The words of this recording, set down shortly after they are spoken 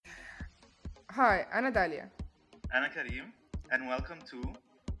Hi, أنا Dalia. أنا Karim, and welcome to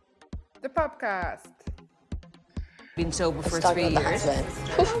The podcast. Been sober for Let's talk 3 about the years. husband.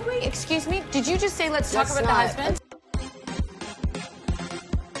 Oh, wait, excuse me? Did you just say let's talk Let's about the not. husband?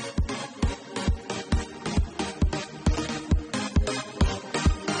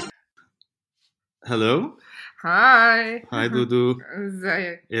 Hello. Hi. Hi Dudu.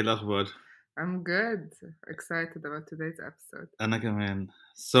 ازيك؟ إيه الأخبار؟ I'm good. Excited about today's episode. أنا كمان.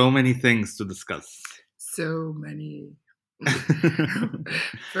 So many things to discuss. So many.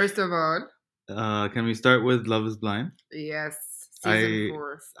 First of all, Can we start with Love is Blind? yes, season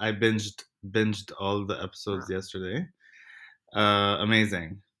 4. I binged all the episodes yesterday.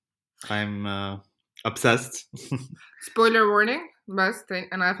 Amazing. I'm obsessed. Spoiler warning. بس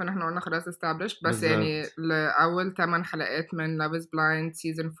أنا عارفة إن إحنا قلنا خلاص established بس بالظبط. يعني لأول 8 حلقات من Love is Blind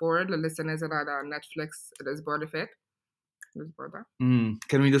season 4 اللي لسه نازل على نتفليكس الأسبوع اللي فات. الأسبوع ده.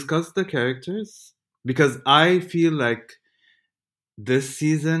 Can we discuss the characters? Because I feel like this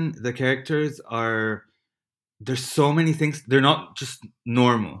season the characters are there's so many things, they're not just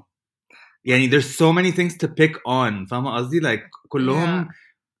normal. يعني there's so many things to pick on. فاهمة قصدي؟ like كلهم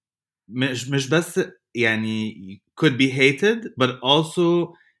مش بس يعني could be hated but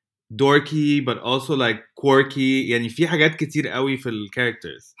also dorky but also like quirky. يعني في حاجات كتير قوي في ال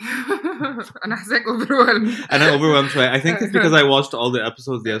characters. أنا حاساك overwhelmed. أنا overwhelmed شوية. I think it's because I watched all the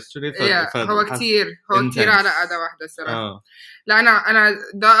episodes yesterday. هو كتير على قعدة واحدة الصراحة. لا أنا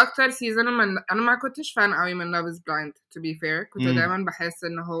ده أكتر سيزون أنا ما كنتش فان قوي من Love is Blind to be fair. كنت دايما بحس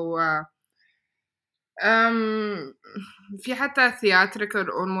إن هو في حتى theatrical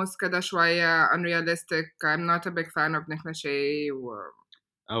almost كده شوية unrealistic. I'm not a big fan of Nick Lachey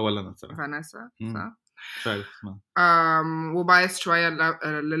ولا أنا صراحة فانيسا صح؟ مش عارف اسمها. وبايس شوية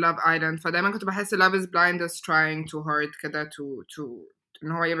للove island. فدايما كنت بحس Love is Blind is trying too hard كده to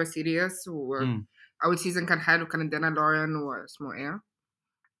إن هو يبقى serious. أول سيزن كان حلو، كان ادانا لورين واسمه إيه؟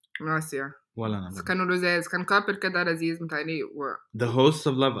 ناسيا. ولا أنا كانوا لذاذ، كان couple كده لذيذ متهيألي The hosts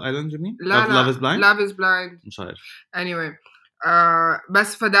of Love Island you mean? لا of Love is Blind? Love is Blind مش عارف. anyway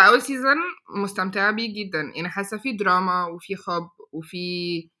بس فده أول سيزن مستمتعة بيه جدا. يعني حاسة في دراما وفي حب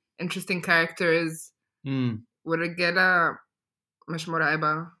وفي interesting characters. والرجالة مش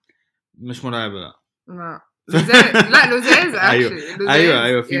مرعبة. لا لذاذ actually.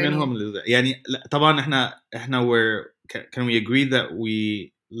 أيوة في منهم لذاذ. يعني طبعا احنا can we agree that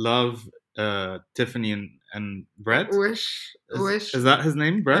we love Tiffany and Brett? وش is that his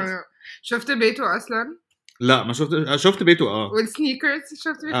name Brett? شفت بيته أصلا؟ لا ما شفت بيته والسنيكرز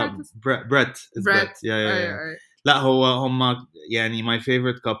شفت بيته Brett is Brett. Yeah. لا هم يعني my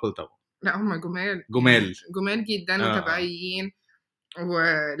favorite couple طبعا. لا هم جمال جدا وطبيعيين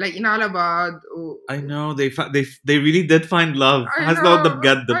ولاقيين على بعض I know they really did find love. حاسس ده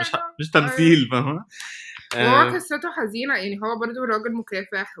بجد مش تمثيل فاهمة. هو قصته حزينة. يعني هو برضو راجل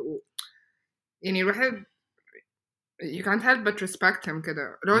مكافح يعني الواحد you can't help but respect him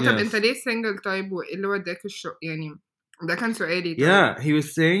كده. طب انت ليه single طيب وايه اللي وداك يعني ده كان سؤالي. Yeah, he was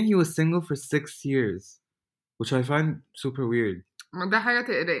saying he was single for 6 years, which I find super weird. ما ده حاجة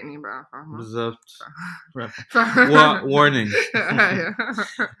تقلقني بقى فاهمة. بالظبط. warning.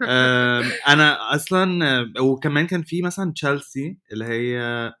 أنا أصلا وكمان كان في مثلا تشيلسي اللي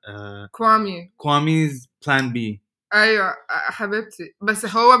هي كوامي's plan B. أيوة حبيبتي. بس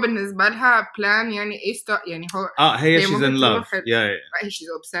هو بالنسبة لها plan يعني إيه يعني هو هي she's in love. Yeah. She's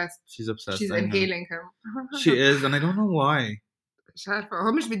obsessed. She's inhaling him. She is and I don't know why. مش عارفة.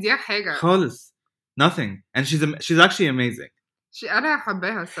 هو مش بيديها حاجة خالص. Nothing. And she's actually amazing. أنا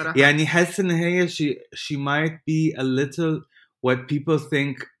حباها الصراحة. يعني حاسس إن هي she might be a little what people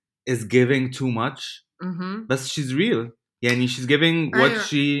think is giving too much. بس she's real. يعني she's giving what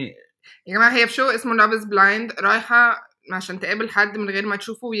she. يا جماعة هي في شو اسمه Love is Blind رايحة عشان تقابل حد من غير ما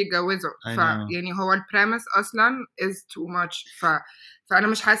تشوفه ويتجوزه. يعني هو البريمس أصلا is too much. فأنا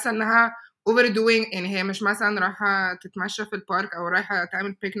مش حاسة إنها overdoing. يعني هي مش مثلا رايحة تتمشى في البارك أو رايحة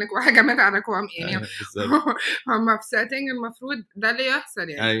تعمل بيكنيك وهجمت على كوام. يعني هم في setting المفروض ده اللي يحصل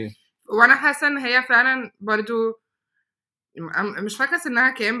يعني. وأنا حاسة إن هي فعلا برضو مش فاكرة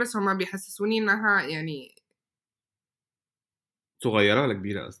إنها كام بس هم بيحسسوني إنها يعني صغيرة ولا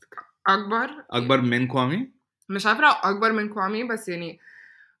كبيرة قصدك؟ أكبر من كوامي؟ مش عارفة أكبر من كوامي بس يعني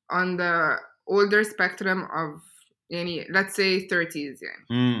on the older spectrum of يعني let's say 30s يعني.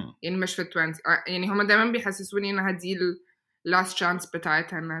 يعني مش في 20 يعني هما دايما بيحسسوني إنها دي last chance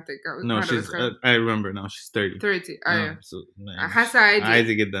بتاعتها إنها تتجوز. No, I remember now she's 30. أيوة. حاسة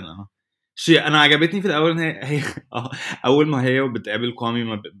عادي جدا. أنا عجبتني في الأول إن هي أول ما هي بتقابل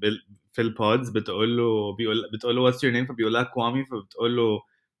كوامي في البودز بتقول له what's your name فبيقول لها كوامي فبتقول له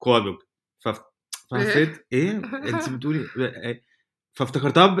كوادوك فحسيت ايه انت بتقولي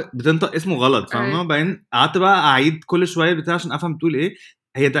فافتكرتها بتنطق اسمه غلط فاهمه بعدين قعدت بقى اعيد كل شويه بتاع عشان افهم بتقول ايه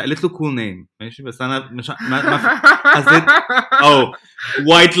هي ده قالت له cool name ماشي بس انا مش ما حسيت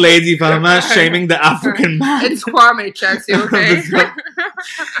white lady فاهمه shaming the African man it's Kwame Chelsea okay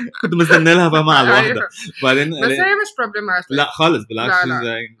كنت مستني لها فاهمه على الواحده بعدين بس هي مش problematic لا خالص بالعكس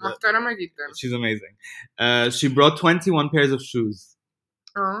لا محترمه جدا she's amazing she brought 21 pairs of shoes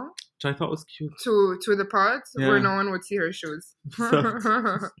which I thought was cute to the pod where no one would see her shoes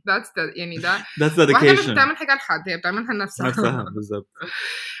that's the يعني that's dedication واحدة مش بتعمل حاجة لحد هي بتعملها لنفسها بالظبط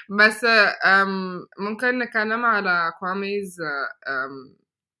بس ممكن نتكلم على كوامي's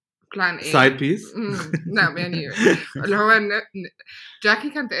plan A side piece نعم يعني اللي هو جاكي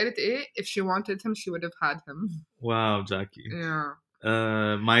كانت قالت ايه if she wanted him she would have had him wow Jackie yeah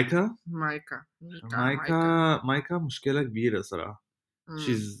مايكا مشكلة كبيرة صراحة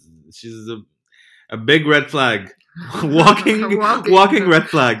she's a big red flag walking red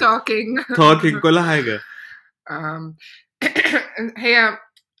flag talking كل حاجة هي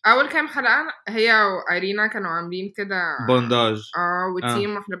أول كام حلقة هي وإيرينا كانوا عاملين كده بونداج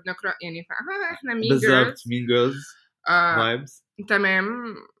وتيم واحنا بنقرأ يعني احنا mean girls vibes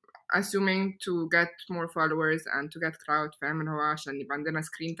تمام assuming to get more followers and to get crowd فاهم اللي هو عشان يبقى عندنا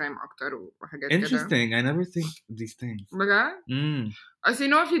screen time أكتر وحاجات كده interesting I never think these things بجد؟ I say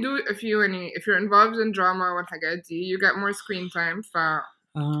no if you're involved in drama والحاجات دي you get more screen time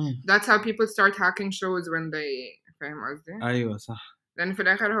that's how people start hacking shows when they فاهم قصدي؟ أيوة صح لأن في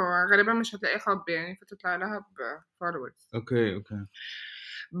الآخر هو غالبا مش هتلاقي حب يعني فتطلع لها followers اوكي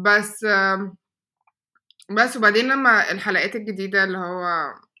بس وبعدين لما الحلقات الجديدة اللي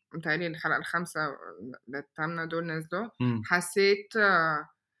هو متهيألي الحلقة 5 الثامنة دول نزلوا حسيت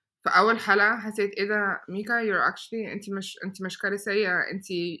في أول حلقة حسيت إيه ده ميكا you're actually أنت مش كارثية أنت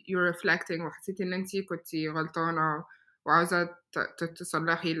you're reflecting وحسيت إن أنت كنتي غلطانة وعاوزة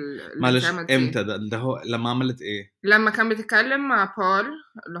تصلحي معلش امتى ده هو لما عملت ايه لما كان بتتكلم مع بول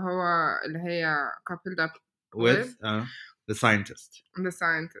اللي هي coupled up with the scientist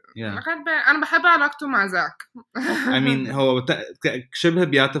أنا بحب علاقته مع زاك I mean هو شبه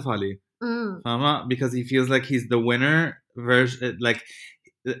بيعطف عليه فاهمة because he feels like he's the winner version like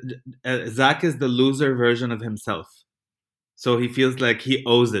Zach is the loser version of himself so he feels like he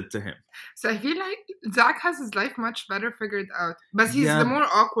owes it to him so I feel like Zach has his life much better figured out but he's the more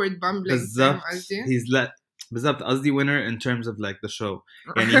awkward bumbling بالضبط قصدي winner in terms of like the show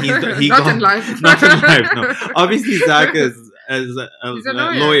يعني not in life no obviously Zach is a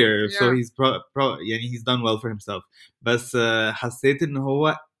lawyer so he's يعني he's done well for himself بس حسيت إنه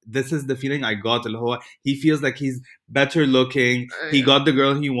هو this is the feeling I got اللي هو he feels like he's better looking he got the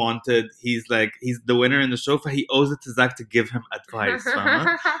girl he wanted he's the winner in the show فhe owes it to Zach to give him advice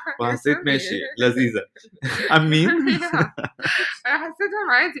فاهمة وحسيت ماشي لذيذة I mean حسيتها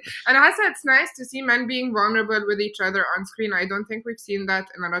عادي أنا حاسة it's nice to see men being vulnerable with each other on screen I don't think we've seen that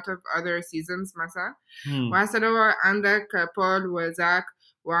in a lot of other seasons مثلا وحاسة لو عندك بول وزاك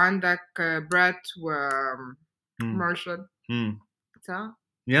وعندك بريت ومارشال صح؟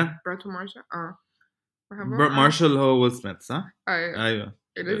 Yeah. بريت ومارشال مارشال هو ويل سميث صح؟ أيوة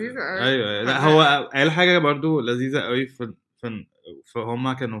لذيذة أيوة لا هو قال حاجة برضو لذيذة قوي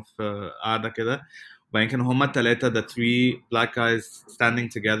فهم كانوا في قاعدة كده وبعدين كانوا هما الثلاثة the three black guys standing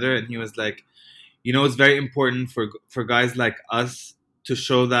together and he was like you know it's very important for guys like us to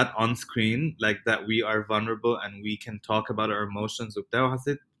show that on screen like that we are vulnerable and we can talk about our emotions وبتاع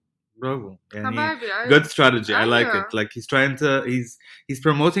وحسيت bravo يعني good strategy I like it like he's trying to he's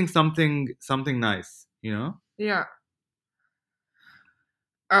promoting something nice you know yeah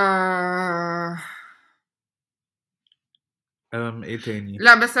ايه تاني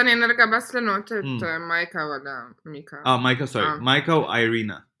لا بس أنا نرجع بس لنقطة مايكا ولا ميكا مايكا sorry مايكا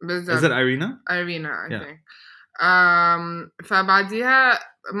وإيرينا بالظبط is it Irina I think فبعديها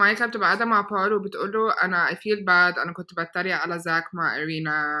مايكا بتبقى قاعدة مع بول وبتقوله أنا I feel bad أنا كنت بتريق على زاك مع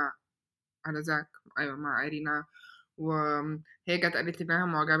إيرينا أيوة مع إيرينا وهي جت قالت لي إنها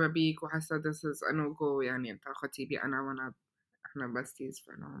معجبة بيك وحاسة this is a no go يعني أنت خطيبي أنا وأنا إحنا بستيز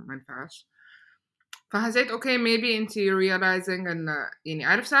فأنا ما ينفعش فحسيت أوكي maybe أنتي realizing إن يعني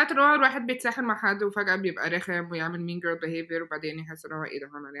عارف ساعات اللي هو الواحد بيتساحل مع حد وفجأة بيبقى رخم ويعمل mean girl behavior وبعدين يحس إن هو إيه ده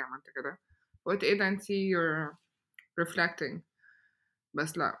أنا ليه عملت كده قلت إيه ده أنتي you're reflecting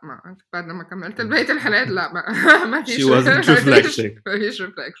بس لا ما بعد ما كملت بقية الحلقات لا ما فيش she wasn't reflecting ما فيش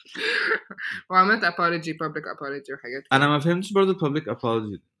reflection وعملت public apology وحاجات أنا ما فهمتش برضو public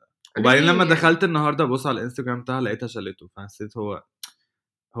apology وبعدين لما دخلت النهاردة أبص على الانستجرام بتاعها لقيتها شالته فحسيت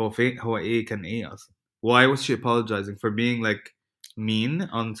هو فين هو إيه كان إيه أصلا why was she apologizing for being like mean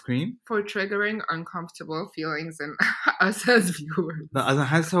on screen for triggering uncomfortable feelings in us as viewers. أنا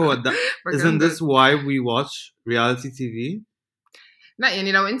حاسس هو isn't this why we watch reality TV؟ لا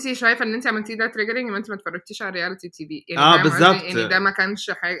يعني لو انت شايفه ان انت عملتي ده triggering ما انت ما اتفرجتيش على reality TV يعني بالظبط يعني ده ما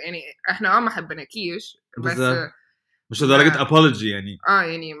كانش حاجه يعني احنا ما حبيناكيش بس مش لدرجه apology يعني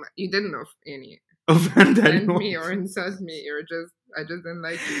يعني you didn't know يعني offend me or insult me or I just didn't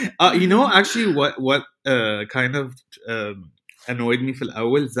like you. You know actually what kind of annoyed me في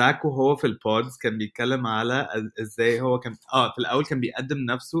الأول زاك وهو في البودز كان بيتكلم على ازاي هو كان في الأول كان بيقدم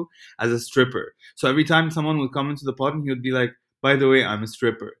نفسه as a stripper so every time someone would come into the pod he would be like by the way I'm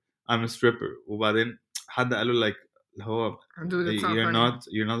a stripper وبعدين حد قاله like هو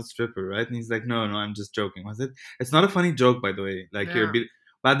you're not a stripper right and he's like no I'm just joking was it it's not a funny joke by the way like you're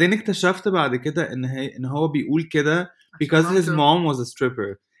بعدين اكتشفت بعد كده ان هو بيقول كده because his mom was a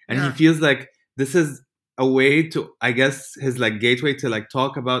stripper and he feels like this is a way to I guess his like gateway to like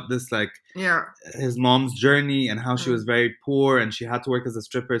talk about this like his mom's journey and how she was very poor and she had to work as a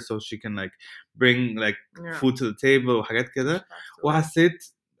stripper so she can like bring like food to the table وحاجات كده وحسيت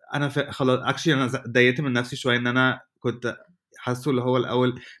انا خلاص actually انا ضايقت من نفسي شويه ان انا كنت حاسه اللي هو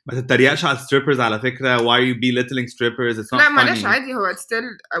الاول ما تتريقش على strippers على فكره why are you belittling strippers it's not لا funny معلش عادي هو it's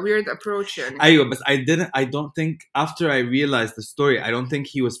still a weird approach يعني ايوه بس I don't think after I realized the story I don't think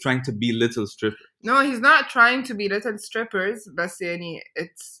he was trying to belittle strippers no he's not trying to belittle strippers بس يعني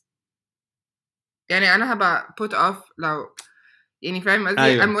it's يعني انا هبقى put off لو يعني فاهم قصدي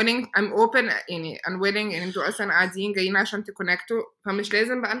أيوة. I'm open يعني unwilling ان انتوا اصلا قاعدين جايين عشان تكونكتوا فمش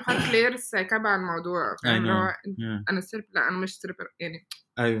لازم بقى نحط layers سايكابة على الموضوع فاهم انا ستريب لا انا مش ستريبر يعني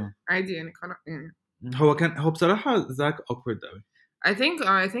ايوه عادي يعني خلاص يعني هو بصراحة زاك awkward قوي I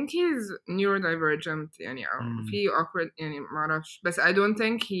think he's neurodivergent يعني أو في awkward يعني ما اعرفش بس I don't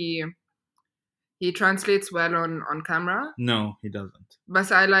think he translates well on camera. No, he doesn't. But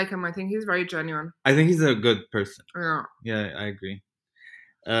I like him. I think he's very genuine. I think he's a good person. Yeah, I agree.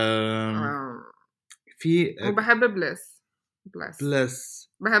 في وبحب بليس.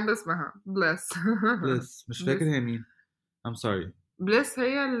 بحب اسمها بليس. مش فاكر هي مين. I'm sorry. بليس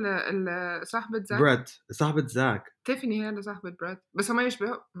هي اللي صاحبة زاك. بريت صاحبة زاك. تيفاني هي اللي صاحبة بريت. بس هما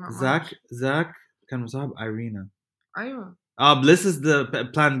يشبهوا. زاك كان مصاحب إيرينا. أيوة. Bliss is the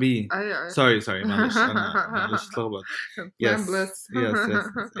plan B. أيوة. Sorry معلش أنا اتلخبط. Plan Bliss. Yes.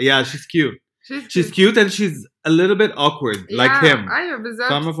 Yeah, she's cute. She's cute and she's a little bit awkward like him. أيوة بالظبط.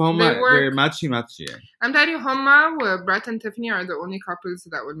 They're matchy يعني. I'm telling you هما و Brett and Tiffany are the only couples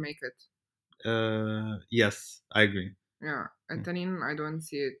that would make it. Yes, I agree. Yeah, التانيين I don't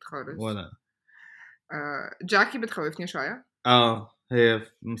see it خالص. ولا. جاكي بتخوفني شوية. هي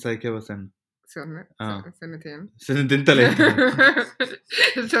مسايكة سنتين 3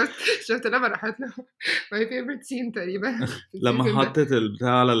 شفت لما راحت له my favorite scene تقريبا لما حطت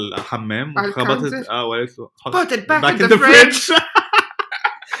البتاع على الحمام وخبطت وقالت له put it back in the fridge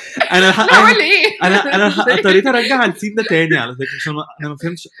انا اضطريت ارجع السين ده تاني على فكرة عشان انا ما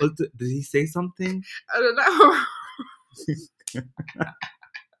فهمتش قلت did he say something لا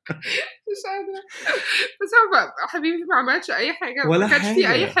مش قادرة بس هو حبيبي ما عملش اي حاجة ولا ما كانش حاجة. في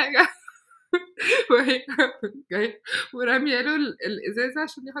اي حاجة وهي جاي وراميه له الازازه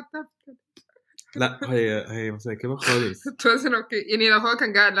عشان يحطها في لا هي مساكبه خالص توازن اوكي يعني لو هو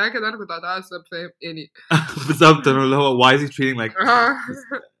كان قاعد لها كده انا كنت هتعصب فاهم يعني بالظبط اللي هو why is he treating like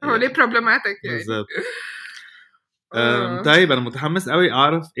هو ليه problematic يعني بالظبط طيب انا متحمس قوي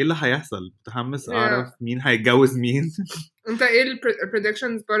اعرف ايه اللي هيحصل متحمس اعرف مين هيتجوز مين انت ايه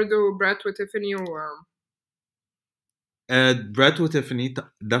البريدكشنز برضو برات وتيفاني برات وتيفاني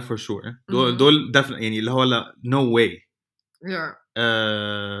ده for sure دول definitely يعني اللي هو لا no way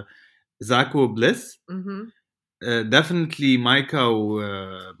زاك وبليس definitely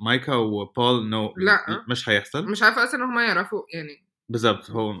مايكا وبول no لا مش هيحصل مش عارفه اصلا هم يعرفوا يعني بالظبط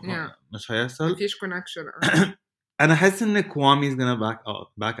هو مش هيحصل مفيش connection انا حاسس ان كوامي is gonna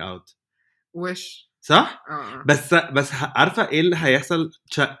back out وش صح؟ بس عارفه ايه اللي هيحصل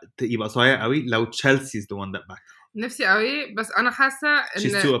يبقى صايع قوي لو تشيلسي is the one that back نفسي قوي بس انا حاسه ان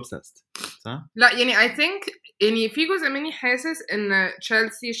she's too obsessed صح؟ لا يعني I think يعني في جزء مني حاسس ان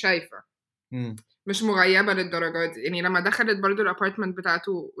تشيلسي شايفه مش مغيبه للدرجات يعني لما دخلت برضو الابارتمنت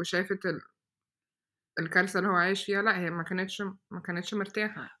بتاعته وشافت الكارثه اللي هو عايش فيها لا هي ما كانتش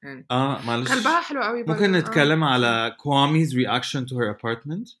مرتاحه يعني معلش قلبها حلو قوي برضو ممكن نتكلم على كوامي's reaction to her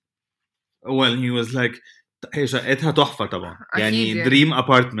apartment when he was like هي شقتها تحفه طبعا يعني دريم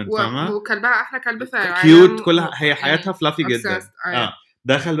ابارتمنت فاهمه وكلبها احلى كلب في العالم كيوت كل هي حياتها فلافي جدا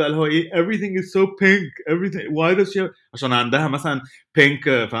دخل بقى اللي هو ايه everything is so pink everything why does she عشان عندها مثلا pink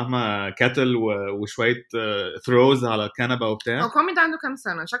فاهمة كاتل وشوية throws على الكنبة وبتاع. هو كومي ده عنده كام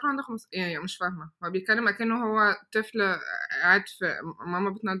سنة؟ شكله عنده يعني مش فاهمة. هو بيتكلم أكنه هو طفل قاعد في ماما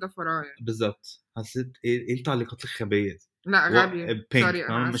بتنضف وراه يعني. بالظبط. حسيت ايه التعليقات الخبية دي. لا غبي. سوري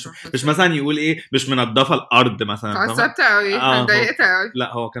مش مثلا يقول ايه مش منضفه الارض مثلا. تعصبت قوي. اتضايقت قوي.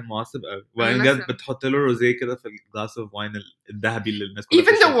 لا هو كان معصب قوي. وبعدين جت بتحط له روزيه كده في الجلاس اوف واين الذهبي اللي الناس كلها even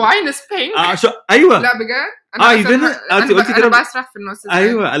the wine is pink. شو ايوه لا بجد انا بسرح في النص.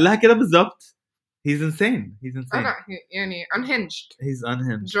 ايوه قال لها كده بالظبط. he's insane يعني unhinged. he's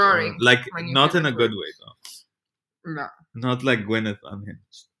unhinged jarring like not in a good way though. لا not like Gwyneth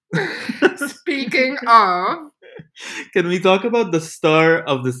unhinged. Speaking of, can we talk about the star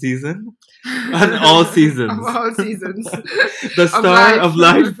of the season and all seasons? Of all seasons. The star of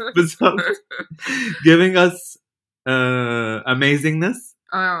life giving us amazingness,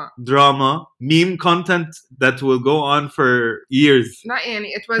 drama, meme content that will go on for years. لا يعني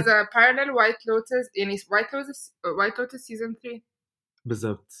it was a parallel White Lotus يعني White Lotus season 3.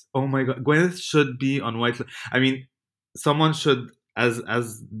 بالظبط. Oh my god, Gwyneth should be on White Lotus. I mean someone should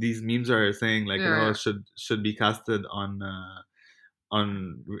as these memes are saying like should be casted on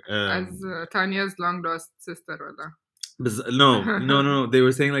as Tanya's long lost sister ولا no they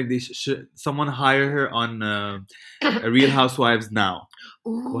were saying like they should someone hire her on Real Housewives now.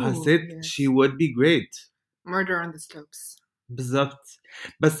 وحسيت she would be great. Murder on the Slopes. بالظبط.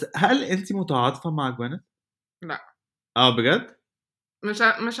 بس هل انت متعاطفة مع Gwyneth؟ لا. بجد؟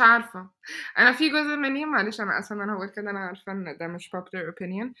 مش عارفة. أنا في جزء مني معلش أنا أصلا أنا هقول كده أنا عارفة إن ده مش popular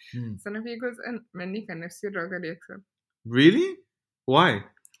opinion بس أنا في جزء مني كان نفسي الراجل يكسب. Really? Why?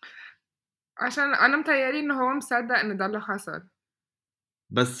 عشان أنا متهيألي إن هو مصدق إن ده اللي حصل.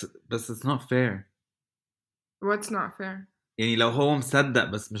 بس it's not fair. What's not fair? يعني لو هو مصدق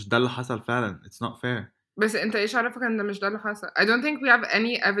بس مش ده اللي حصل فعلا it's not fair. بس أنت إيش عارفك إن ده مش ده اللي حصل؟ I don't think we have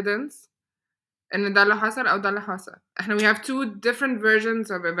any evidence إن ده اللي حصل أو ده اللي حصل. إحنا we have two different versions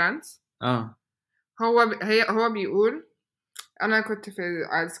of events. هو بيقول أنا كنت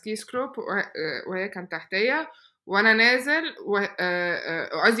على السكي سكروب وهي كانت تحتية وأنا نازل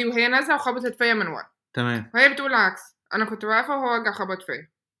قصدي وهي نازلة وخبطت فيا من ورا. تمام. وهي بتقول العكس أنا كنت واقفة وهو جا خبط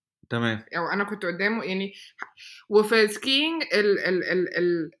فيا. تمام. أو أنا كنت قدامه يعني. وفي السكينج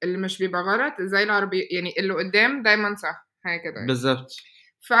اللي مش بيبقى غلط زي العربية يعني اللي قدام دايما صح حاجة كده. بالظبط.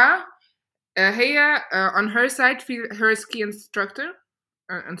 هي on her side في her ski instructor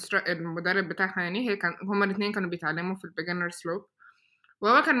المدرب بتاعها يعني هي هما الاثنين كانوا بيتعلموا في البيجنر سلوب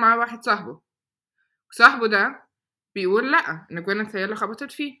وهو كان معاه واحد صاحبه ده بيقول لا ان جوينث هي اللي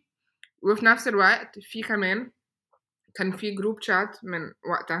خبطت فيه. وفي نفس الوقت في كمان كان في جروب شات من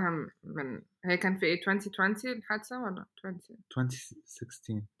وقتها من هي كان في 2020 الحادثة ولا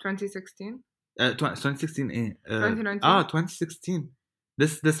 2016 2016 ايه 2019 2016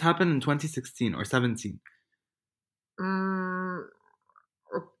 this happened in 2016 or 17.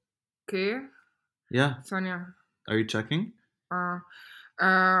 Okay. Yeah. Sonia. Are you checking?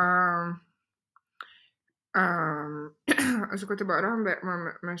 عشان كنت بقراها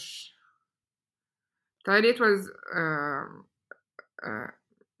مش تالي it was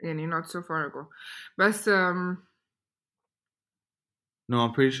يعني not so far ago بس no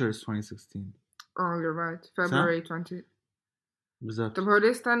I'm pretty sure it's 2016. Oh you're right February 20 بالظبط. طب هو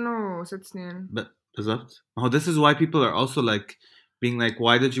ليه استنوا 6 سنين؟ بالظبط. This is why people are also like being like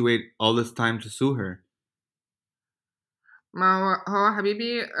why did you wait all this time to sue her? ما هو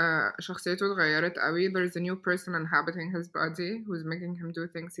حبيبي شخصيته اتغيرت قوي. There's a new person inhabiting his body who's making him do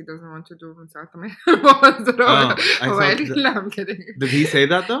things he doesn't want to do من ساعة ما هو قال لي لا I'm kidding. Did he say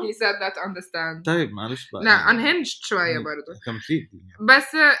that though? He said that on the stand. طيب معلش بقى. لا unhinged شوية برضو. Completely.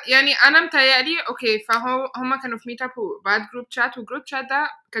 بس يعني أنا متهيألي أوكي هما كانوا في meet up وبعد group chat وجروب chat ده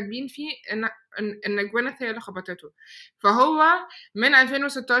كاتبين فيه إن جوينث هي اللي خبطته. فهو من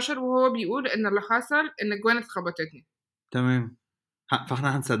 2016 وهو بيقول إن اللي حصل إن جوينث خبطتني. تمام.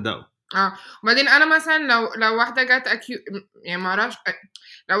 فاحنا هنصدقه. وبعدين انا مثلا لو واحده جت يعني ما اعرفش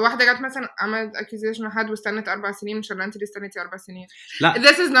لو واحده جت مثلا عملت accusation لحد واستنت 4 سنين مش اللي انت اللي استنيتي 4 سنين. لا.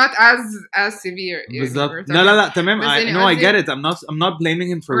 This is not as severe. بالظبط. لا تمام. I get it. I'm not blaming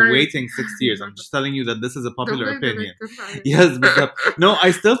him for waiting 6 years. I'm just telling you that this is a popular opinion. Yes, بالظبط. No,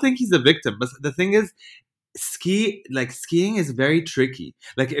 I still think he's a victim. But the thing is, skiing is very tricky.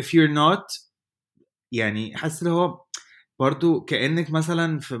 Like if you're not يعني حاسس اللي هو برضو كأنك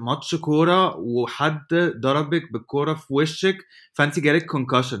مثلا في ماتش كورة وحد ضربك بالكورة في وشك فانت جالك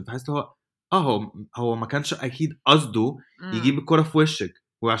concussion فحاسس هو ما كانش اكيد قصده يجيب الكورة في وشك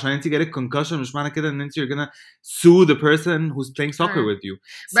وعشان انت جالك concussion مش معنى كده ان انت you're gonna sue the person who's playing soccer with you.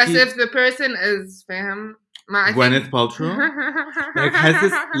 But if the person is فاهم ما Gwyneth Paltrow like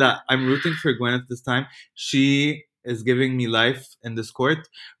حاسس لا I'm rooting for Gwyneth this time. She is giving me life in this court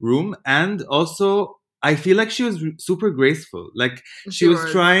room, and also I feel like she was super graceful. Like she was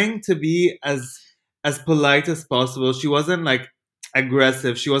trying to be as polite as possible. She wasn't like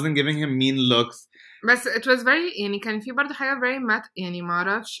aggressive. She wasn't giving him mean looks. But it was very يعني كان في برضه حاجة very mad يعني ما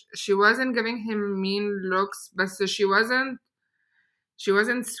أعرفش. She wasn't giving him mean looks, but she wasn't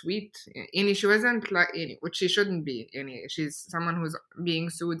sweet يعني she wasn't like يعني which she shouldn't be يعني she's someone who's being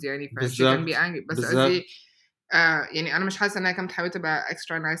sued يعني she can be angry بس قصدي يعني أنا مش حاسة إنها كانت بتحاول تبقى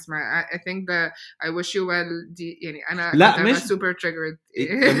extra nice مع I think the I wish you well دي يعني أنا لا مش super triggered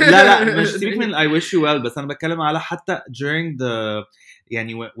لا مش سيبك من I wish you well بس أنا بتكلم على حتى during the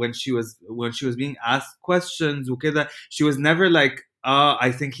يعني when she was being asked questions وكده she was never like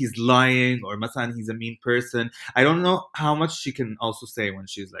I think he's lying or مثلا he's a mean person. I don't know how much she can also say when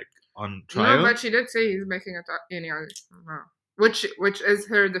she's like on trial. No, but she did say he's making it يعني which is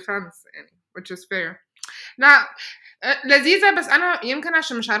her defense يعني which is fair. لا لذيذة بس أنا يمكن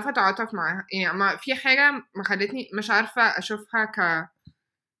عشان مش عارفة أتعاطف معاها يعني ما في حاجة ما خلتني مش عارفة أشوفها ك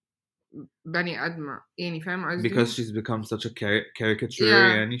بني أدمة يعني فاهم قصدي؟ Because she's become such a caricature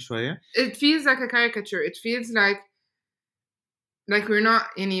يعني شوية. It feels like a caricature. It feels like we're not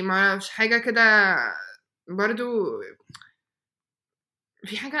يعني ما أعرفش حاجة كده برضو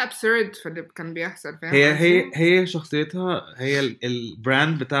في حاجة absurd في اللي كان بيحصل فاهم هي شخصيتها هي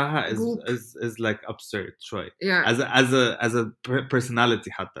البراند بتاعها is like absurd شوية as a personality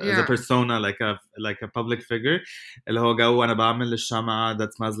حتى as a persona like a public figure اللي هو جو أنا بعمل الشمعة that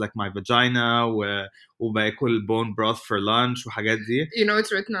smells like my vagina وباكل bone broth for lunch وحاجات دي. You know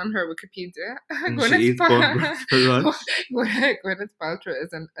it's written on her Wikipedia. She eats bone broth for lunch. Gwyneth Paltrow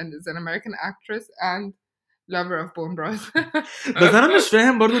is an American actress and lover of bone broth. بس أنا مش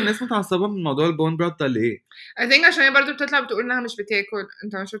فاهم برضو الناس متعصبة من موضوع البون broth ده ليه؟ I think عشان هي برضو بتطلع بتقول إنها مش بتاكل.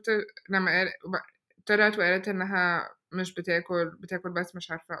 أنت ما شفت لما طلعت وقالت إنها مش بتاكل بس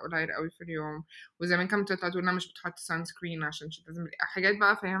مش عارفة قليل قوي في اليوم وزمان كانت بتطلع تقول إنها مش بتحط sunscreen عشان لازم حاجات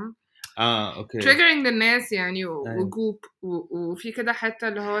بقى فاهم اوكي triggering the الناس يعني وجوب وفي كده حتى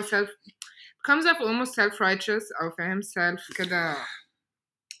اللي هو self comes up almost self righteous أو فاهم self كده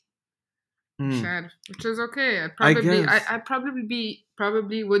مش عارف which is okay I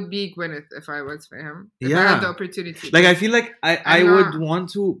probably would be Gwyneth if I was فاهم if I had the opportunity like I feel like I would want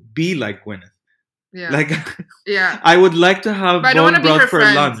to be like Gwyneth. Like I would like to have bone broth for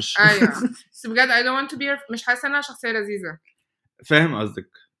lunch. بس بجد I don't want to be her مش حاسة إنها شخصية لذيذة. فاهم قصدك.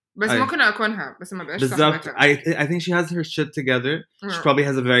 بس ممكن أكونها بس ما بقاش صاحبتها. I think she has her shit together. She probably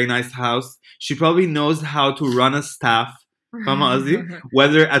has a very nice house. She probably knows how to run a staff. فاهمة قصدي؟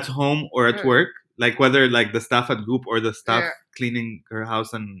 Whether at home or at work. Like whether like the staff at Goop or the staff cleaning her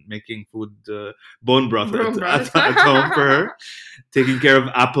house and making food bone broth at home for her. Taking care of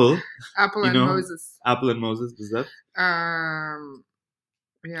Apple and Moses. Apple and Moses بالذات.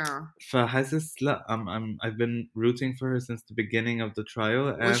 Yeah. فحاسس لا I've been rooting for her since the beginning of the trial.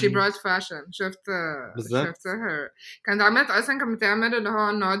 And she brought fashion. شفت her. كانت عملت أصلا كانت بتعمل اللي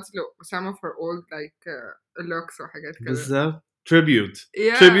هو nods some of her old like looks وحاجات كده. بالظبط. Tribute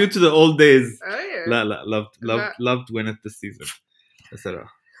to the old days. لا loved Gwyneth this season.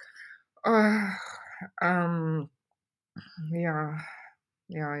 الصراحة.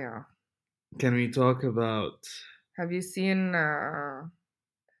 Yeah. Can we talk about? Have you seen?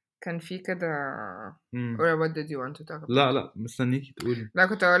 كان في كده or what did you want to talk about? لا مستنيكي تقولي. لا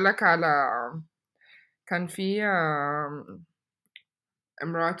كنت أقول لك على كان في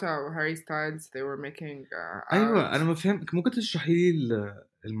Emrata or Harry Styles they were making أيوة أنا ما فهمت ممكن تشرحي لي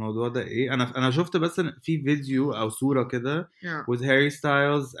الموضوع ده إيه أنا شفت بس في فيديو أو صورة كده with Harry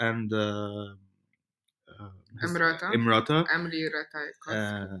Styles and Emrata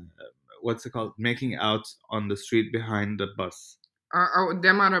what's it called making out on the street behind the bus أو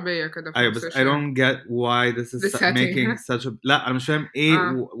قدام عربية كده. أيوة بس I don't get why this is making such a لا أنا مش فاهم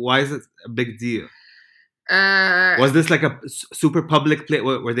إيه why is it a big deal? Was this like a super public place?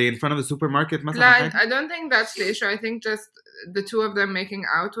 Were they in front of a supermarket? I don't think that's the issue. I think just the two of them making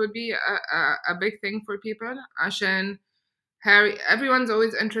out would be a big thing for people. عشان Harry, everyone's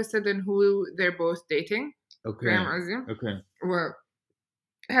always interested in who they're both dating. Okay. Well,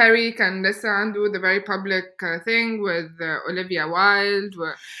 Harry كان لسه عنده the very public thing with Olivia Wilde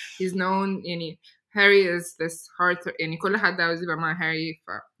where he's known يعني Harry is this hard يعني كل حد عاوز يبقى مع هاري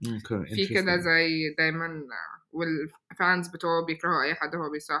في كده زي دايما والفانز بتوعه بيكرهوا أي حد هو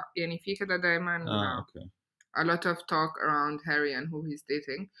بيصح يعني في كده دايما a lot of talk around Harry and who he's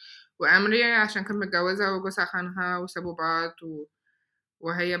dating. وأمري عشان كان متجوزة وجوزها خانها وسابوا بعض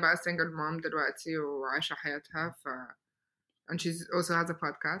وهي بقى single mom دلوقتي وعايشة حياتها and she also has a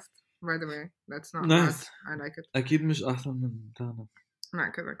podcast by the way. That's not nice. bad. I like it. أكيد مش أحسن من بتاعنا. ما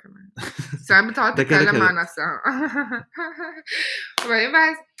كده كمان. ساعات بتقعد تتكلم مع نفسها.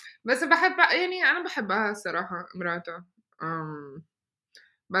 بس بحب يعني أنا بحبها الصراحة إمراتا.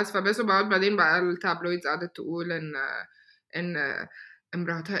 بس بقعد بعدين بقى التابلويدز قعدت تقول إن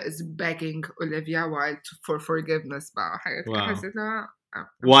إمراتا is begging Olivia Wilde for forgiveness بقى حاجات كده حسيتها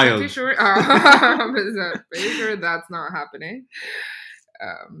wild. Pretty sure pretty sure that's not happening.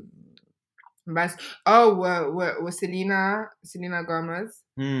 بس Selena Gomez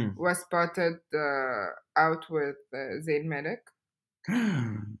was spotted out with Zayn Malik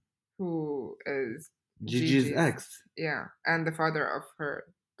who is Gigi's ex. Yeah, and the father of her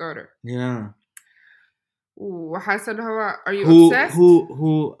daughter. Yeah. وحاسة هو are you obsessed?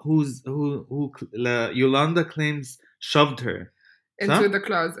 Who Yolanda claims shoved her into the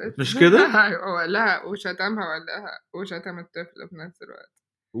closet. مش كده؟ لا وشتم الطفل في نفس الوقت.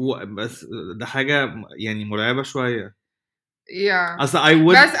 بس ده حاجة يعني مرعبة شوية. Yeah. بس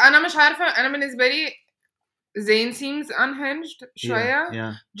أنا مش عارفة أنا بالنسبة لي Zayn seems unhinged شوية.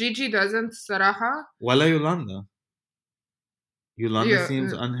 Yeah. Gigi doesn't الصراحة. ولا Yolanda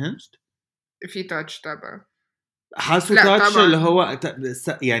seems unhinged. في touch طبعا. حاسه touch اللي هو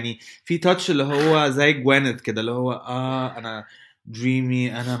يعني في touch اللي هو زي Gwyneth كده اللي هو أنا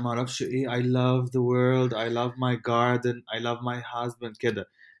dreamy أنا ما أعرفش إيه I love the world I love my garden I love my husband كده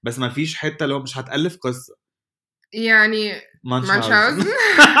بس ما فيش حتة اللي هو مش هتألف قصة يعني Munchausen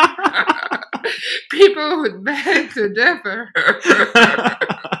people would beg to differ.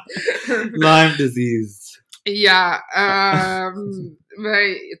 Lyme disease. Yeah,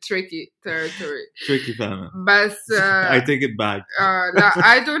 very tricky territory. Tricky family. But I take it back.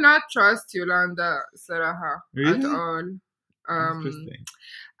 I do not trust Yolanda صراحة at all. Interesting.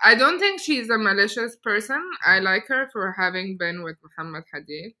 I don't think she's a malicious person. I like her for having been with Muhammad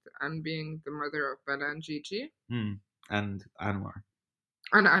Hadid and being the mother of Bella and Gigi. And Anwar.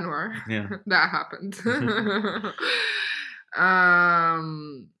 And Anwar. Yeah. That happened.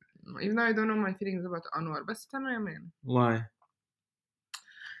 Even though I don't know my feelings about Anwar. بس تمام. Why?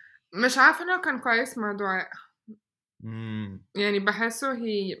 مش عارفة إنه كان كويس مع دعاء. يعني بحسه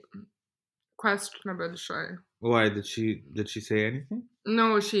he questionable شوية. Why did she say anything?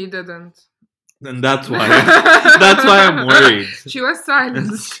 No, she didn't. Then that's why I'm worried. She was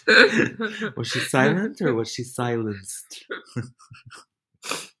silenced. Was she silent or was she silenced?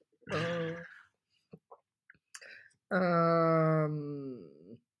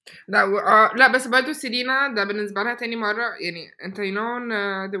 لا بس برضو سيلينا ده بالنسبة لها تاني مرة يعني انت you know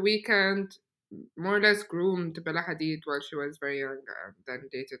the weekend more or less groomed Bella Hadid while she was very young and then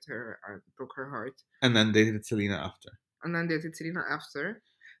dated her and broke her heart. And then dated Selena after.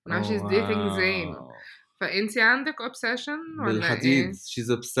 Now she's dating Zayn. فأنتي عندك obsession ولا إيه؟ She's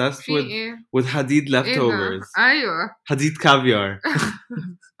obsessed with Hadid leftovers. أيوة. Hadid caviar.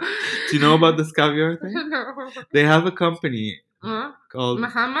 Do you know about this caviar thing? No. They have a company called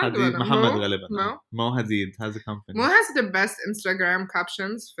محمد غالبا. Mo Hadid has a company. Mo has the best Instagram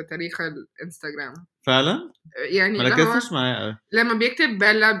captions في تاريخ الانستغرام. فعلا؟ يعني مركزتش معايا لما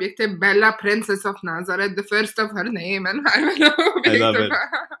بيكتب بيلا princess of Nazareth the first of her name and I don't know.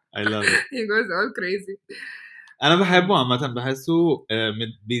 I love it. He goes all crazy. أنا بحبه عامة بحسه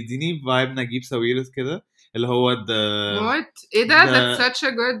بيديني vibe نجيب ساويرس كده اللي هو موت إيه ده that's such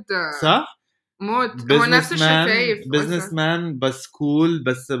a good صح؟ موت هو نفس الشفايف business man بس cool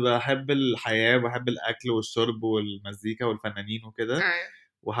بس بحب الحياة وبحب الأكل والشرب والمزيكا والفنانين وكده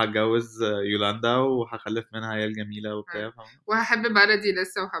وهتجوز يولاندا وهخلف منها عيال جميلة وبتاع وهحب بلدي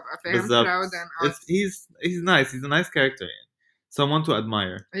لسه وهبقى فاهم proud and he's nice he's a nice character يعني someone to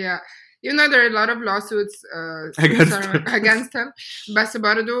admire. Yeah. You know there are a lot of lawsuits against him بس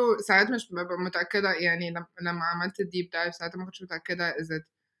برضو ساعات مش ببقى متأكدة يعني لما عملت الديب دايف ساعات ما كنتش متأكدة is it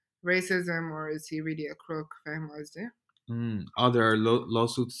racism or is he really a crook فاهم قصدي؟ there are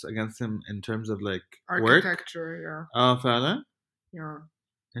lawsuits against him in terms of like architecture work? Yeah. فعلا؟ Yeah.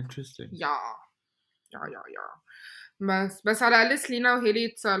 Interesting. Yeah. بس على الأقل سلينا وهيلي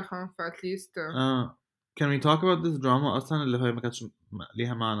يتصالحوا at least Can we talk about this drama أصلا اللي هي ما كانتش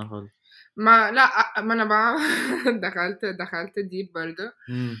ليها معنى خالص؟ ما أنا بقى دخلت ديب برضه.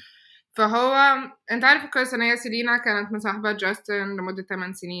 فهو انت عارف القصة ان هي سيلينا كانت مصاحبة جاستن لمدة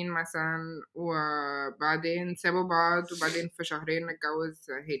 8 سنين مثلا وبعدين سابوا بعض وبعدين في شهرين اتجوز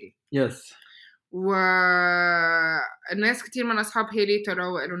هيلي. Yes. والناس كتير من أصحاب هيلي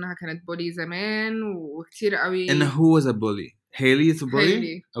تراوا وقالوا إنها كانت بولي زمان وكتير قوي. And who was a bully? Hailey is a bully?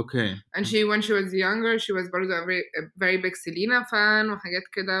 Hailey. Okay. And when she was younger she was برضه a very big Selena fan وحاجات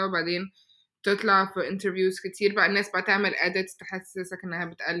كده. وبعدين تطلع في interviews كتير بقى الناس بقى تعمل edits تحسسك إنها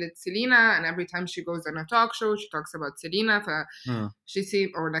بتقلد Selena, and every time she goes on a talk show she talks about Selena. she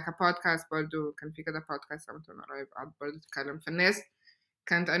seemed or like a podcast برضه كان في كده podcast عملته قريب قعدت برضه تتكلم. فالناس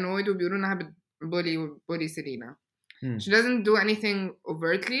كانت annoyed وبيقولوا إنها bully Selena. she doesn't do anything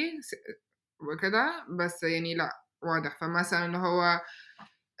overtly وكده بس يعني لا واضح. فمثلا اللي هو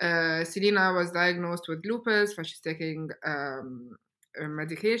Selena was diagnosed with lupus so she's taking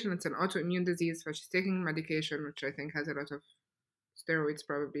medication. It's an autoimmune disease so she's taking medication which I think has a lot of steroids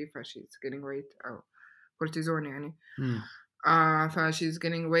probably so she's gaining weight أو cortisone يعني so she's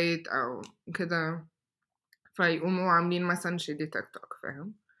gaining weight أو كده. فيقوموا عاملين مثلا شدي تيك توك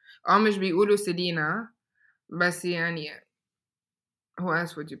فاهم مش بيقولوا سيلينا بس يعني who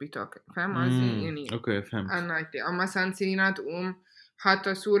else would you be talking فاهم قصدي يعني okay فهمت. unlikely. أو مثلا سيلينا تقوم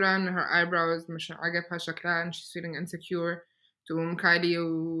حاطة صورة إن her eyebrows مش عجبها شكلها and she's feeling insecure تقوم كايلي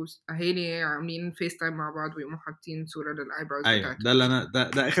وهيلي عاملين فيس تايم مع بعض ويقوموا حاطين صورة للآيبراوز أيوة بتاعتهم. ده اللي أنا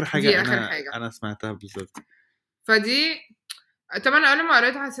ده آخر حاجة دي آخر حاجة أنا سمعتها بالظبط. فدي طبعا أول ما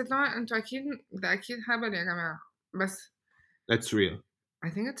قريتها حسيت لها أنتوا أكيد ده أكيد هبل يا جماعة بس That's real. I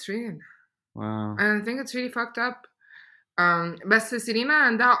think it's real. Wow. And I think it's really fucked up. بس سيلينا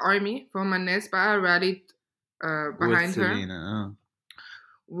عندها army فهم الناس بقى rallied behind her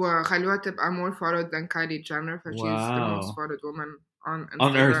وخلوها تبقى more followed than Kylie Jenner so she's the most followed woman on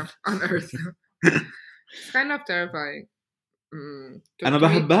Instagram on earth. It's kind of terrifying. أنا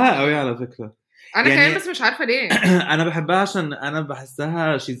بحبها قوي على فكرة. أنا يعني كمان بس مش عارفة ليه. أنا بحبها عشان أنا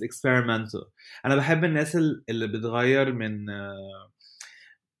بحسها she's experimental. أنا بحب الناس اللي بتغير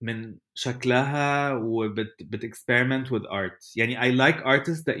من شكلها experiment with art. يعني I like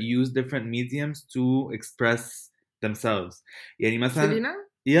artists that use different mediums to express themselves. يعني مثلا Selena?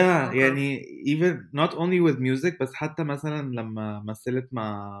 Yeah, يعني even not only with music بس حتى مثلا لما مثلت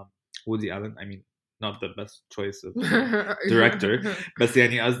مع Woody Allen. I mean not the best choice of director بس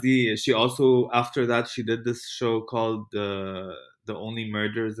يعني قصدي she also after that she did this show called The Only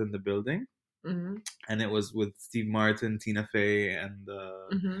Murders in the Building. And it was with Steve Martin, Tina Fey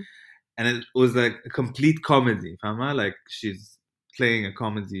and it was like a complete comedy فاهمة like she's playing a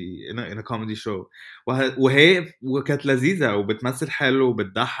comedy in a comedy show وهي وكانت لذيذة وبتمثل حلو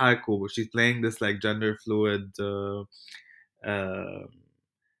وبتضحك و she's playing this like gender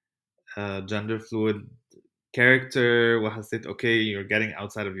fluid character وحسيت okay you're getting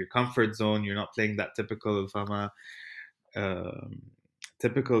outside of your comfort zone, you're not playing that typical فاهمة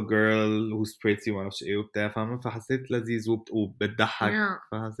typical girl who's pretty ومعرفش ايه وبتاع فاهمة فحسيت لذيذ وبتضحك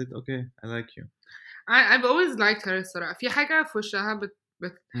فحسيت okay I like you. I've always liked her الصراحة. في حاجة في وشها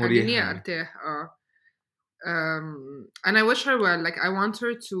بتخليني أرتاح and I wish her well. Like I want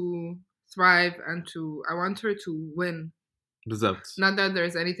her to thrive and I want her to win. بالظبط. Not that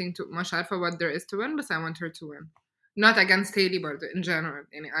there's anything to مش عارفة what there is to win but I want her to win. Not against Hailey برضه in general.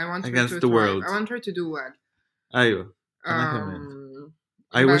 I want against her to the thrive. world. I want her to do well. أيوة. أنا كمان.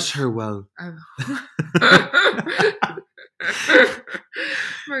 I wish her well.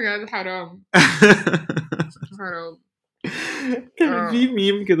 بجد حرام. كان في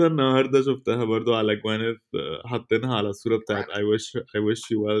ميم كده النهارده شفتها برضو على جوانث حاطينها على الصورة بتاعت I wish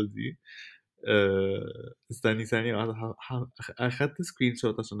you well دي. استني ثانية واحدة أخدت سكرين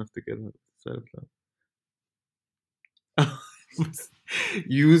شوت عشان أفتكرها.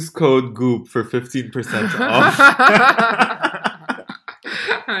 Use code GOOP for 15% off.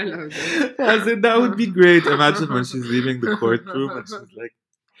 I love that. I said that would be great. Imagine when she's leaving the courtroom and she's like,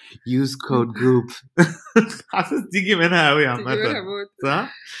 use code GOOP. حاسس تيجي منها قوي عامة.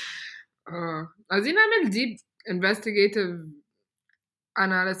 صح؟ عايزين نعمل deep investigative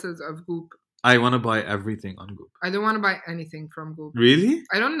analysis of Goop. I want to buy everything on Goop. I don't want to buy anything from Goop. Really?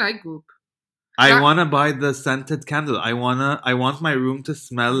 I don't like Goop. I want to buy the scented candle. I want my room to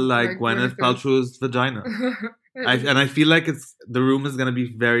smell like Gwyneth Paltrow's vagina. And I feel like the room is going to be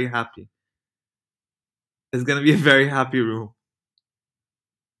very happy. It's going to be a very happy room.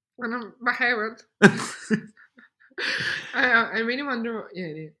 أنا بحاول. I really wonder.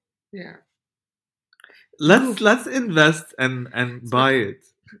 Yeah. Let's invest and buy it.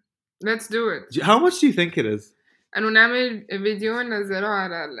 Let's do it. How much do you think it is? أنو نعمل فيديو ننزله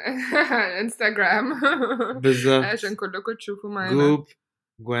على الانستغرام بالظبط عشان كلكم تشوفوا معنا. جوب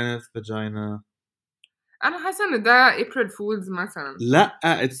Gwyneth vagina. أنا حاسة إن ده April Fools مثلا. لا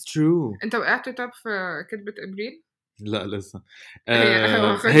it's true. أنت وقعت طب في كذبة إبريل؟ لا لسه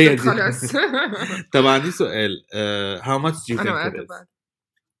هي هي دي خلاص. طب عندي سؤال how much do you أنا think وقعت it is بعد.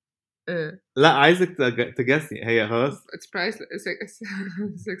 لا عايزك تجسي هي خلاص It's priceless.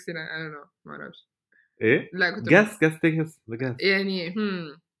 69. I don't know. ما أعرفش. ايه لا كنت guess بجد يعني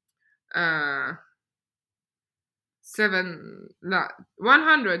 7 لا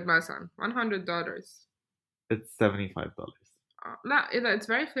 100 مثلا $100. it's $75 لا إيه ده it's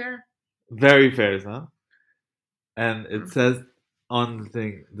very fair. very fair huh and it says on the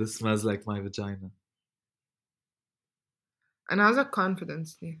thing this smells like my vagina أنا عاوزة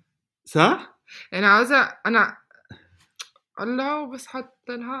confidence دي. صح؟ أنا عاوزة الله بس حط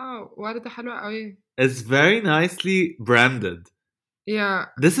لها وردة حلوة قوي. It's very nicely branded. Yeah.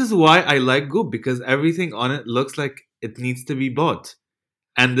 This is why I like Goop because everything on it looks like it needs to be bought.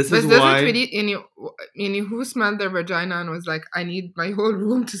 And this is why يعني who smelled their vagina and was like I need my whole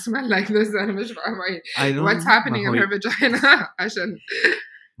room to smell like this. أنا مش فاهمة what's happening in her vagina عشان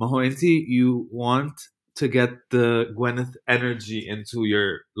ما هو انتي you want to get the Gwyneth energy into your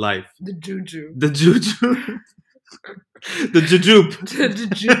life. The juju. The juju. The jujube. The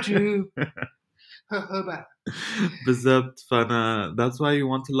juju. بالظبط فأنا that's why you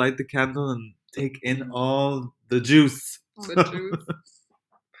want to light the candle and take in all the juice. The juice.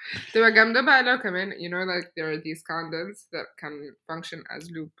 تبقى جامدة بقى لو كمان you know like there are these candles that can function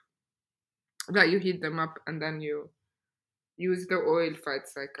as loop that you heat them up and then you use the oil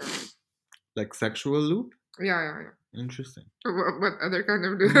it's like sexual loop? Yeah. Interesting. What other kind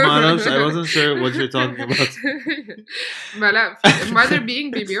of loop? I wasn't sure what you're talking about. ما لا mother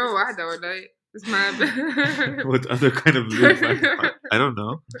being بيبيعوا واحدة ولا ايه اسمها What other kind of loop? I don't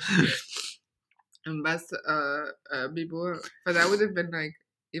know. بس بيبيعوا but that would have been like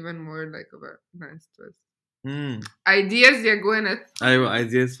even more like of a nice twist. Ideas يا Gwyneth. أيوة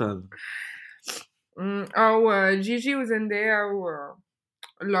ideas فعلا. أو جيجي وزنديا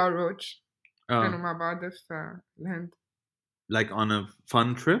ولا روتش كانوا مع بعض في الهند. Like on a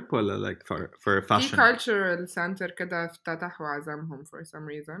fun trip ولا like for a fashion? في cultural center كده افتتح وعزمهم for some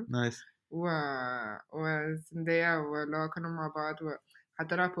reason. Nice. وزنديا ولا كانوا مع بعض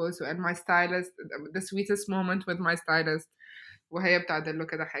وحتى لها post وقال my stylist the sweetest moment with my stylist وهي بتعدل له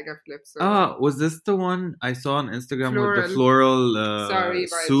كده حاجة في لبسه. Was this the one I saw on Instagram with the floral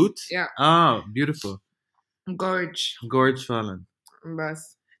suit? Yeah. Beautiful. Gorge فعلا.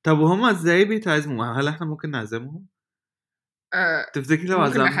 بس. طب وهما ازاي بيتعزموا؟ هل احنا ممكن نعزمهم؟ تفتكري لو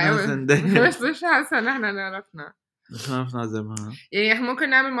عزمنا زندية؟ مش حاسة ان احنا نعرفنا. مش عارف نعزمها. يعني احنا ممكن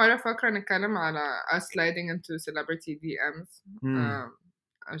نعمل مرة فقرة نتكلم على us sliding into celebrity DMs.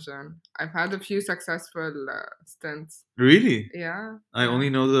 عشان I've had a few successful stints. Really? Yeah. I only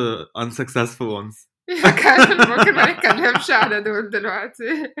know the unsuccessful ones. ممكن ما نتكلمش على دول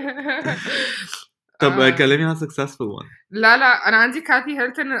دلوقتي. طب كلمي عن successful one. لا أنا عندي Kathy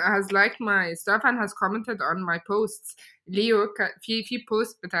Hilton has liked my stuff and has commented on my posts. ليو في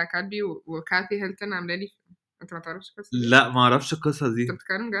post بتاع كاتبي وكاثي هيلتون عامله لي. انت ما تعرفش القصه دي؟ لا ما اعرفش القصه دي. انت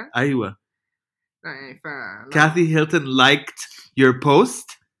بتتكلم جد؟ ايوه. يعني Kathy Hilton liked your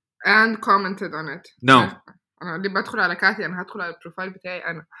post and commented on it. No. انا اللي بدخل على كاثي انا هدخل على البروفايل بتاعي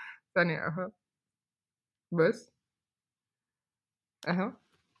انا. ثانيه اهو. بس اهو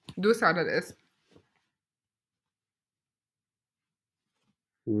دوس على الاسم.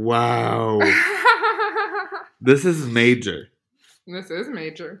 Wow. This is major. This is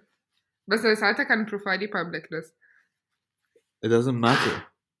major. بس ساعتها كان بروفايلي public list. It doesn't matter.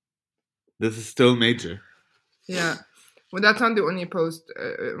 This is still major. Yeah. Well, that's not the only post.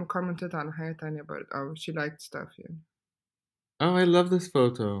 Commented on حاجة تانية برضه. Oh, she liked stuff. Yeah. Oh, I love this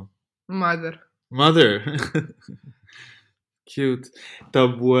photo. Mother. Cute.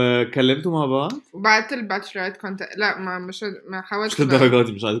 طب وكلمتوا مع بعض؟ بعت الباتشرايت كنت لا ما حاولت. مش للدرجة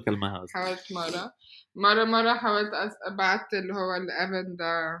دي مش عايز أتكلم معاها. حاولت مرة حاولت بعت اللي هو الأفن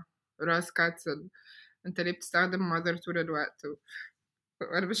ده راس كاتسل. أنت ليه بتستخدم mother طول الوقت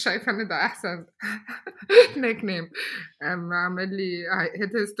وأنا مش شايفة إن ده أحسن نيك نيم. عمل لي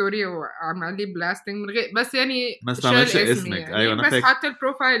هيت ستوري وعمل لي بلاستنج من غير بس يعني ما استعملش اسمك يعني. أيوة أنا بس حط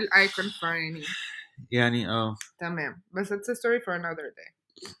البروفايل ايكون يعني تمام بس it's a story for another day.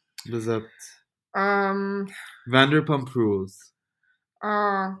 بالظبط. Vanderpump Rules.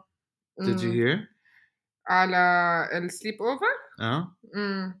 Did you hear? على السليب اوفر.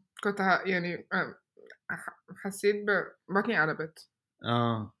 كنت يعني حسيت بطني قلبت.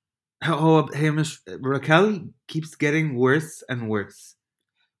 هي مش Raquel keeps getting worse and worse.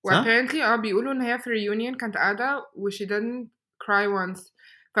 apparently بيقولوا ان هي في reunion كانت قاعدة و she didn't cry once.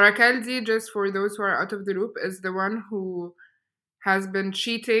 Raquel دي just for those who are out of the loop is the one who has been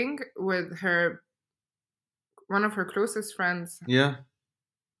cheating with her one of her closest friends,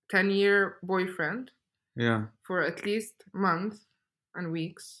 10-year boyfriend, for at least months and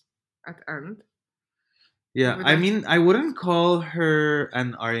weeks at end. I mean, I wouldn't call her and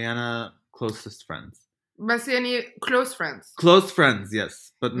Ariana closest friends. بس يعني close friends. Close friends,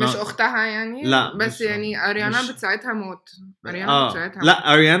 yes, but مش أختها يعني. لا بس يعني أريانا بتساعدها موت. أريانا بتساعدها.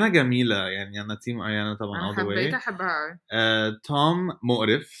 لا أريانا جميلة يعني أنا تيم أريانا طبعا all the way. أنا حبيت أحبها. توم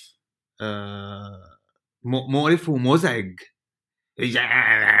مقرف. مقرف ومزعج.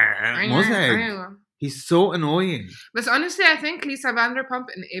 مزعج. أيوة. He's so annoying. But honestly, I think Lisa Vanderpump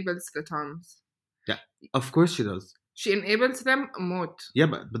enables the Toms. Yeah, of course she does. She enables them موت. Yeah,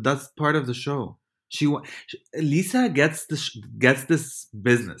 but that's part of the show. Lisa gets this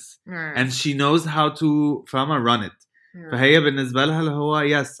business, and she knows how to run it. فهي بالنسبة لها اللي هو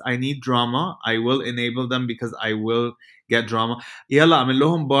yes, I need drama. I will enable them because I will get drama. يلا أعمل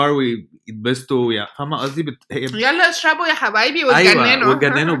لهم بار ويتبسطوا يا فاهمة قصدي يلا اشربوا يا حبايبي واتجننوا. أيوة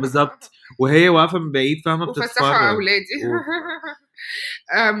واتجننوا بالظبط. وهي واقفة من بعيد فاهمة بتتفرج. وفسحوا أولادي.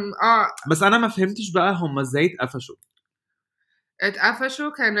 بس أنا ما فهمتش بقى هم إزاي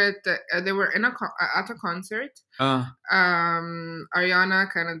اتقفشوا كانت they were at a concert. أريانا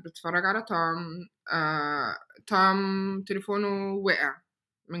كانت بتتفرج على توم. توم تليفونه وقع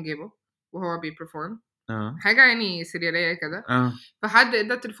من جيبه وهو بيبرفورم. حاجة يعني سريالية كده. فحد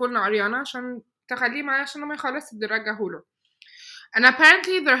ادى التليفون لأريانا عشان تخليه معاه عشان لما يخلص يرجعهوله. And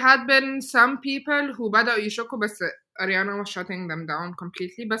apparently there had been some people who بدأوا يشكوا بس أريانا was shutting them down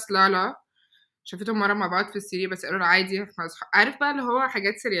completely. بس لا شافتهم مرة مع بعض في السيري بس قالوا عادي. عارف بقى اللي هو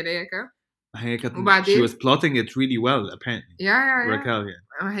حاجات سريالية كده. هي كانت she was plotting it really well apparently. راكال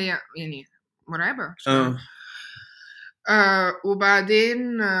يعني. هي يعني مرعبة.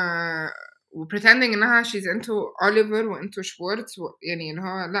 وبعدين pretending إنها she's into Oliver و into Schwartz يعني إنه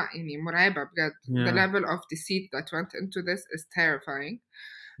هو لا يعني مرعبة بجد. The level of deceit that went into this is terrifying.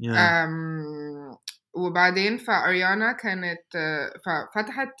 وبعدين فأريانا كانت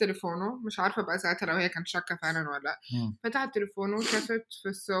ففتحت تليفونه مش عارفة بقى ساعتها لو هي كانت شاكة فعلا ولا فتحت تليفونه وشافت في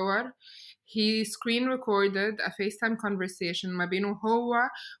الصور he screen recorded a FaceTime conversation ما بينه هو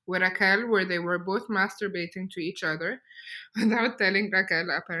وراكال where they were both masturbating to each other without telling راكال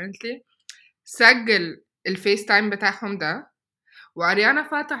apparently. سجل الفيس تايم بتاعهم ده وأريانا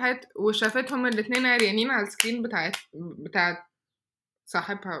فتحت وشافتهم الاتنين عريانين على السكرين بتاعت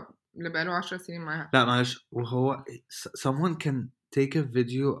صاحبها اللي بقاله 10 سنين معاها. لا معلش وهو someone can take a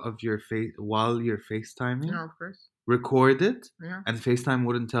video of your face while you're FaceTiming. Yeah, of course. Record it and FaceTime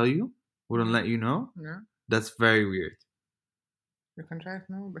wouldn't tell you, wouldn't let you know. Yeah. That's very weird. You can try it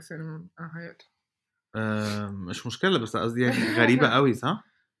now بس أنا هيت. مش مشكلة بس قصدي يعني غريبة قوي صح؟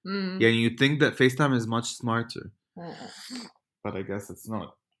 يعني you think that FaceTime is much smarter. But I guess it's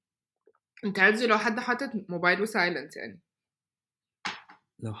not. انت عايز لو حد حاطط موبايله سايلنت يعني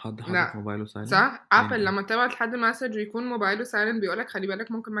لو حد حاطط موبايله سايلنت صح ابل يعني لما تبعت لحد مسج ويكون موبايله سايلنت بيقولك خلي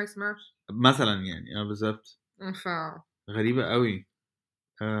بالك ممكن ما يسمعش مثلا يعني بالظبط غريبة قوي.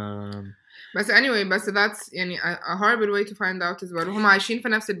 بس anyway بس that's يعني a horrible way to find out as well. وهم عايشين في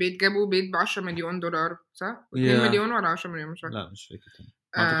نفس البيت جابوا بيت $10 مليون صح؟ 2 مليون ولا 10 مليون مش فاكر. لا مش فاكر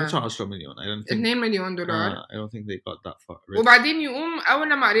ما أعتقدش 10 مليون. 2 مليون دولار. I don't think they got that far. وبعدين يقوم أول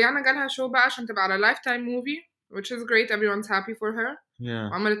لما أريانا جالها شو بقى عشان تبقى على lifetime movie which is great everyone's happy for her.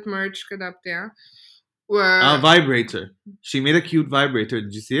 وعملت merch كده بتاع. Vibrator. She made a cute vibrator.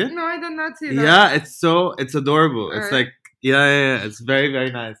 Did you see it? No, I did not see that. Yeah, it's adorable. It's like yeah, it's very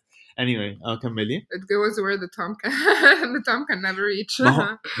very nice. Anyway, كملي. It goes where the Tom can never reach.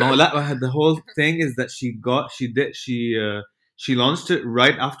 No, the whole thing is that she launched it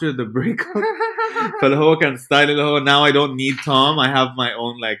right after the breakup. فهو كان style اللي هو now I don't need Tom, I have my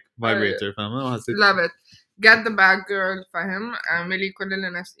own like vibrator. فاهمة؟ Love it. Get the bag girl. فاهم؟ اعملي كل اللي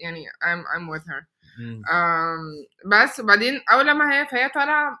نفس يعني I'm with her. بس بعدين أول لما فهي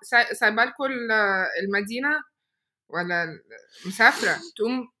طالعة سايبة لكم المدينة ولا مسافرة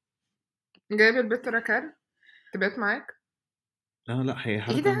تقوم جايب البت راكال تبات معاك. لا هي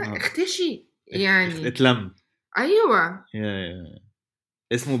ايه ده اختشي يعني اتلم. ايوه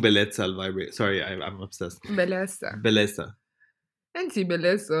اسمه بليتسا الفايبريت. sorry I'm obsessed. بليسا انتي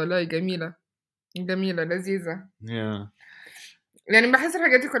بليسا والله جميلة لذيذة. يعني بحس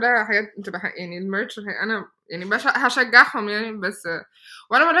الحاجات دي كلها حاجات تبقى يعني الميرتش انا يعني هشجعهم يعني بس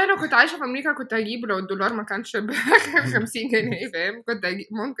وانا والله لو كنت عايشه في امريكا كنت هجيبه لو الدولار ما كانش ب 50 جنيه فاهم كنت هجيب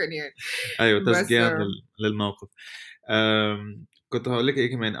ممكن يعني ايوه تشجيع للموقف. كنت هقول لك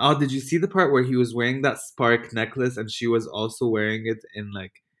ايه كمان. did you see the part where he was wearing that spark necklace and she was also wearing it in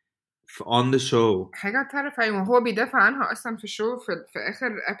like on the show. حاجة terrifying وهو بيدافع عنها أصلا في الشو في آخر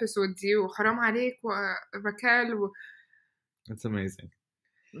episode دي وحرام عليك وبكال It's amazing.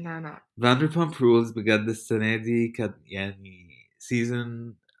 لا Vanderpump Rules بجد السنة دي كانت يعني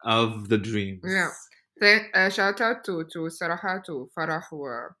season of the dreams. Yeah. Shout out to صراحة to فرح و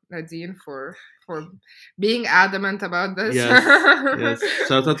Nadine for being adamant about this. Yes.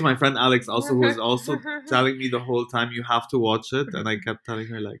 Shout out to my friend Alex also, who was also telling me the whole time you have to watch it, and I kept telling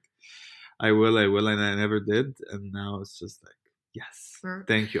her like I will, and I never did, and now it's just like yes.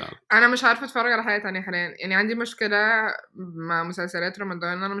 Thank you, Alex. أنا مش عارفة أتفرج على حاجة تانية حاليا، يعني عندي مشكلة مع مسلسلات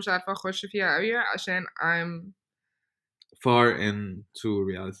رمضان، أنا مش عارفة أخش فيها قوي عشان I'm far into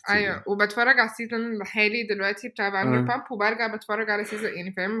reality. أيوة، وبتفرج على السيزون الحالي دلوقتي بتاع Vanderpump وبرجع بتفرج على سيزون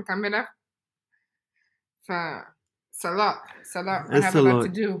يعني فاهم مكملة ف it's a lot I have a lot to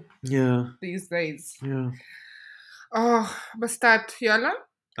do these days. بس start يلا.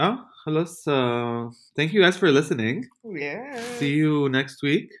 خلاص. Thank you guys for listening. See you next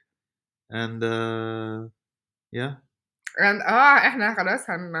week and yeah. And احنا خلاص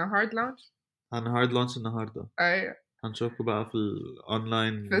hard launch النهارده. ايوه هنشوفكم بقى في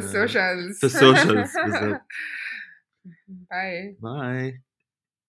الاونلاين في السوشيالز بالظبط. باي.